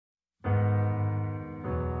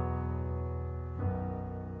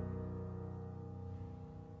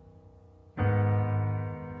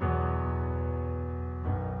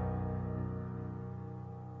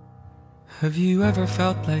Have you ever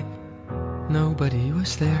felt like nobody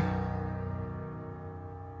was there?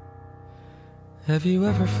 Have you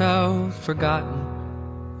ever felt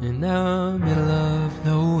forgotten in the middle of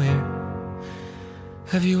nowhere?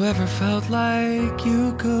 Have you ever felt like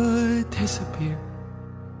you could disappear?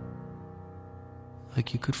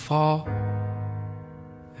 Like you could fall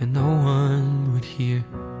and no one would hear?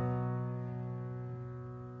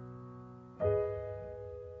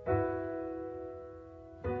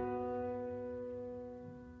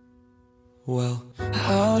 Well,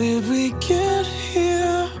 how did we get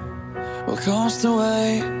here? What caused the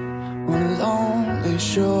way on a lonely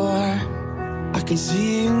shore? I can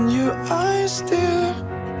see in your eyes, dear,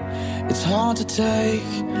 it's hard to take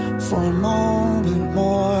for a moment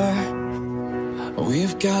more.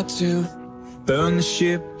 We've got to burn the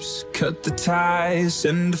ships, cut the ties,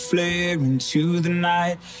 send a flare into the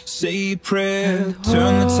night. Say a prayer,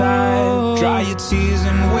 turn the tide, dry your tears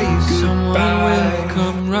and wave goodbye. Someone will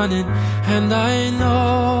come running, and I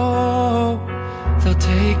know they'll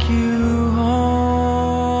take you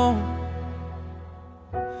home.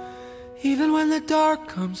 Even when the dark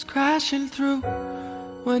comes crashing through,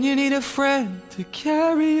 when you need a friend to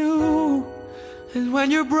carry you, and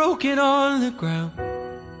when you're broken on the ground,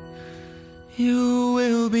 you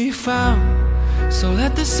will be found. So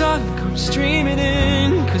let the sun come streaming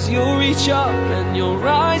in, 'cause you'll reach up and you'll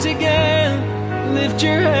rise again. Lift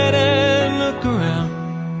your head and look around.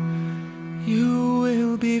 You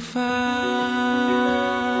will be found.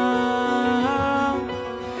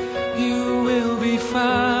 You will be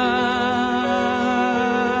found.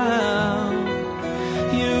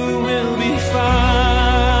 You will be found.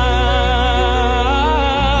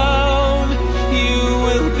 You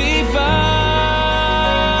will be found.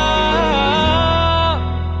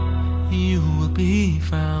 You will be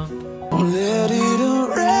found. Don't let it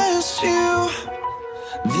arrest you.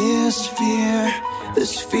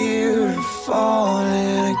 This fear of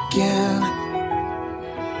falling again.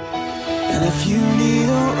 And if you need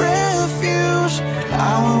a refuge,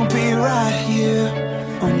 I will be right here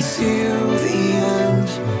until the end.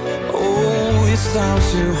 Oh, it's time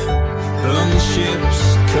to burn the ships,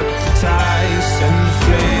 cut the ties, send the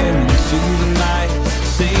flare into the night.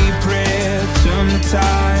 Say a prayer, turn the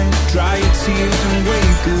tide, dry your tears and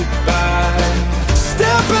wave goodbye.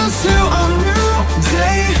 Step into a new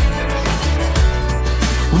day.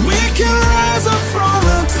 We can rise up from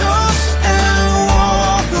the dust and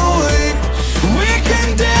walk away. We can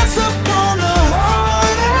dance upon the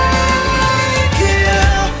heartache,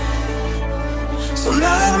 yeah. So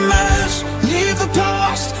light a match, leave the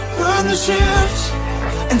past, burn the ships,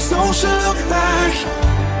 and don't you look back.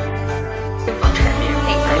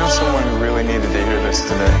 I know someone who really needed to hear this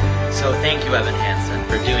today. So thank you, Evan Hansen,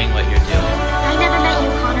 for doing what you're doing. I never met you,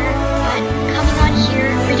 Connor, but coming on here,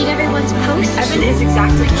 reading everyone's posts. Evan is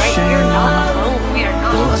exactly right. We are not alone. We are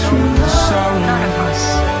not alone. None of us.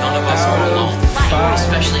 None of us are alone,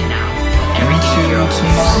 especially now. Everything you're like,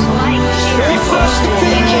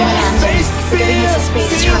 thank you, Hansen, for giving us a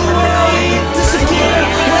space to remember all of you.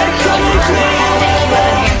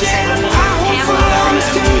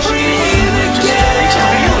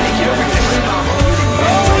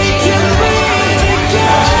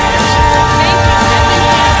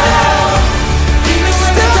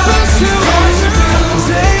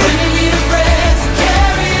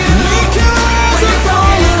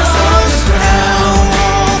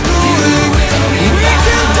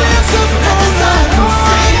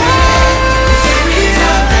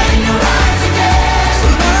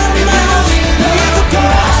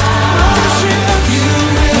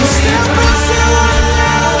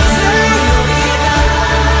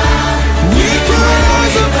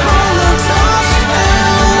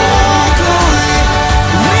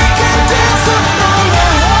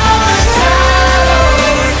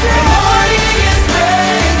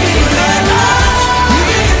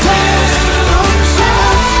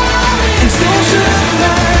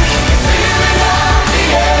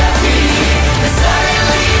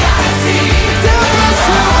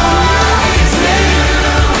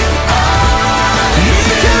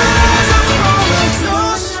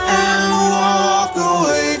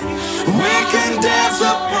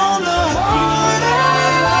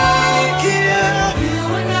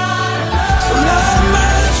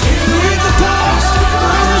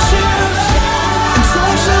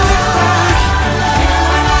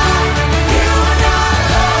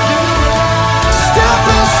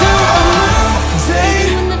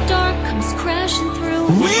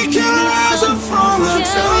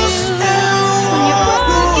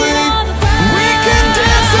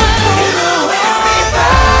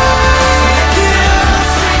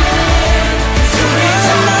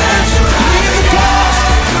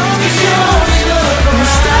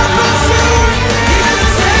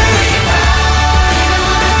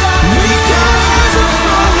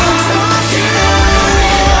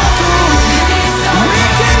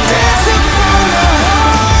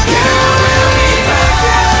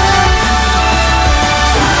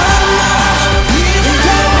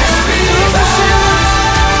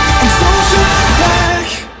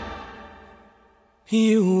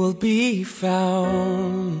 found.